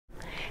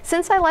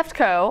Since I left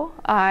Co,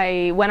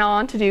 I went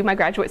on to do my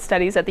graduate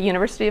studies at the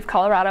University of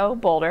Colorado,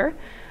 Boulder.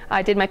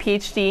 I did my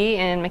Ph.D.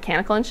 in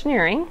mechanical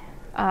engineering.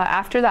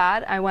 After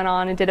that, I went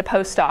on and did a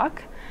postdoc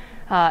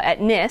at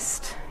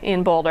NIST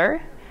in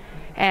Boulder.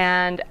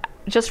 And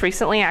just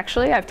recently,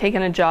 actually, I've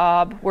taken a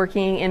job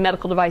working in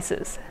medical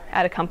devices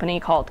at a company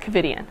called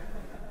Covidian.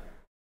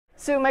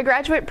 So my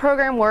graduate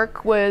program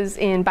work was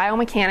in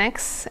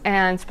biomechanics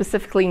and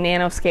specifically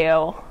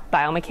nanoscale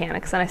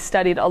biomechanics. And I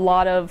studied a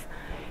lot of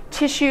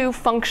tissue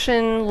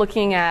function,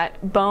 looking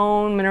at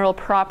bone mineral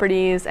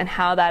properties and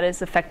how that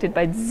is affected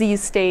by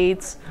disease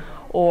states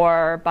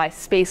or by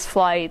space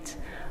flight.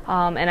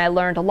 And I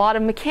learned a lot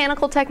of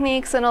mechanical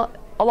techniques, and a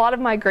lot of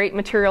my great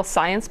material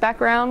science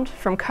background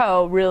from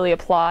Co really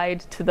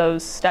applied to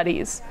those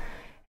studies.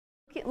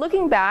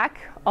 Looking back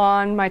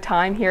on my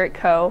time here at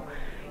Co,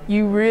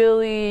 you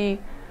really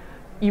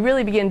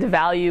begin to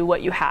value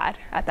what you had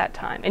at that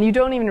time, and you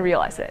don't even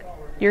realize it.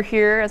 You're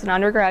here as an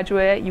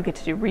undergraduate, you get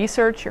to do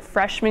research your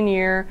freshman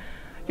year,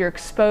 you're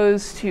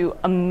exposed to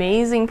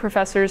amazing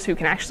professors who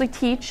can actually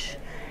teach,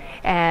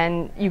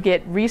 and you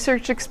get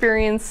research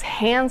experience,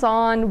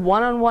 hands-on,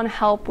 one-on-one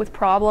help with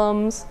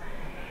problems,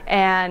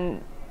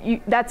 and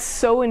that's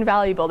so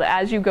invaluable that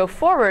as you go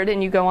forward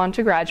and you go on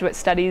to graduate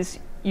studies,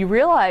 you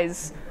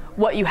realize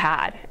what you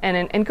had.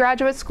 And in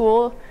graduate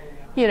school,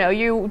 you know,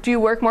 you do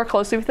work more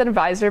closely with an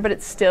advisor, but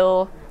it's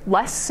still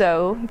less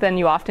so than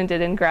you often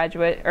did in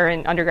graduate or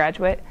in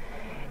undergraduate.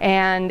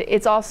 And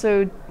it's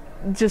also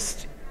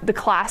just the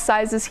class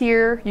sizes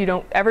here, you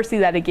don't ever see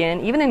that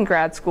again. Even in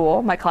grad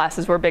school, my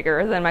classes were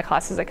bigger than my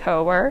classes at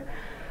Co were.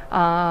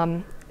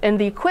 And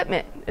the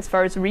equipment, as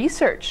far as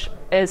research,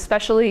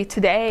 especially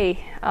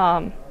today,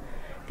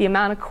 the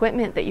amount of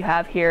equipment that you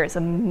have here is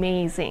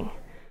amazing.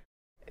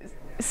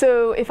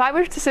 So if I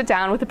were to sit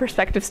down with a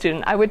prospective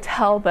student, I would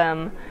tell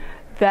them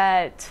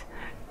that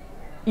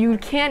you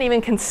can't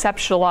even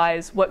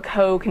conceptualize what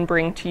Co can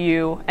bring to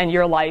you and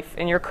your life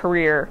and your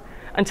career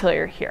until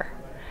you're here.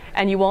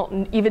 And you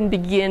won't even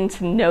begin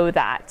to know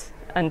that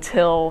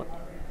until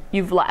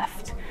you've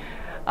left.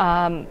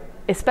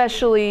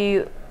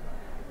 Especially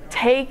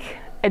take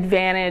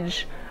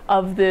advantage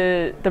of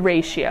the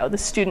ratio, the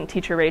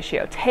student-teacher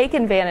ratio. Take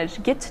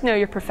advantage, get to know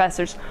your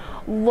professors,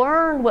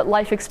 learn what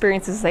life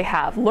experiences they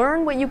have,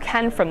 learn what you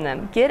can from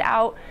them, get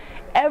out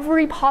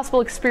every possible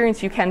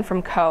experience you can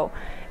from Co.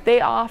 They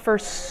offer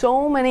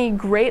so many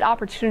great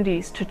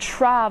opportunities to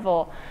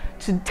travel,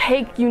 to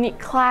take unique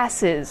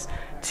classes,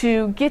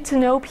 to get to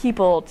know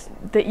people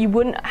that you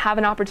wouldn't have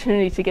an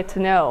opportunity to get to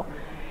know.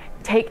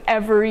 Take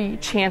every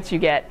chance you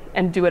get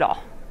and do it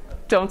all.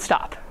 Don't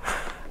stop.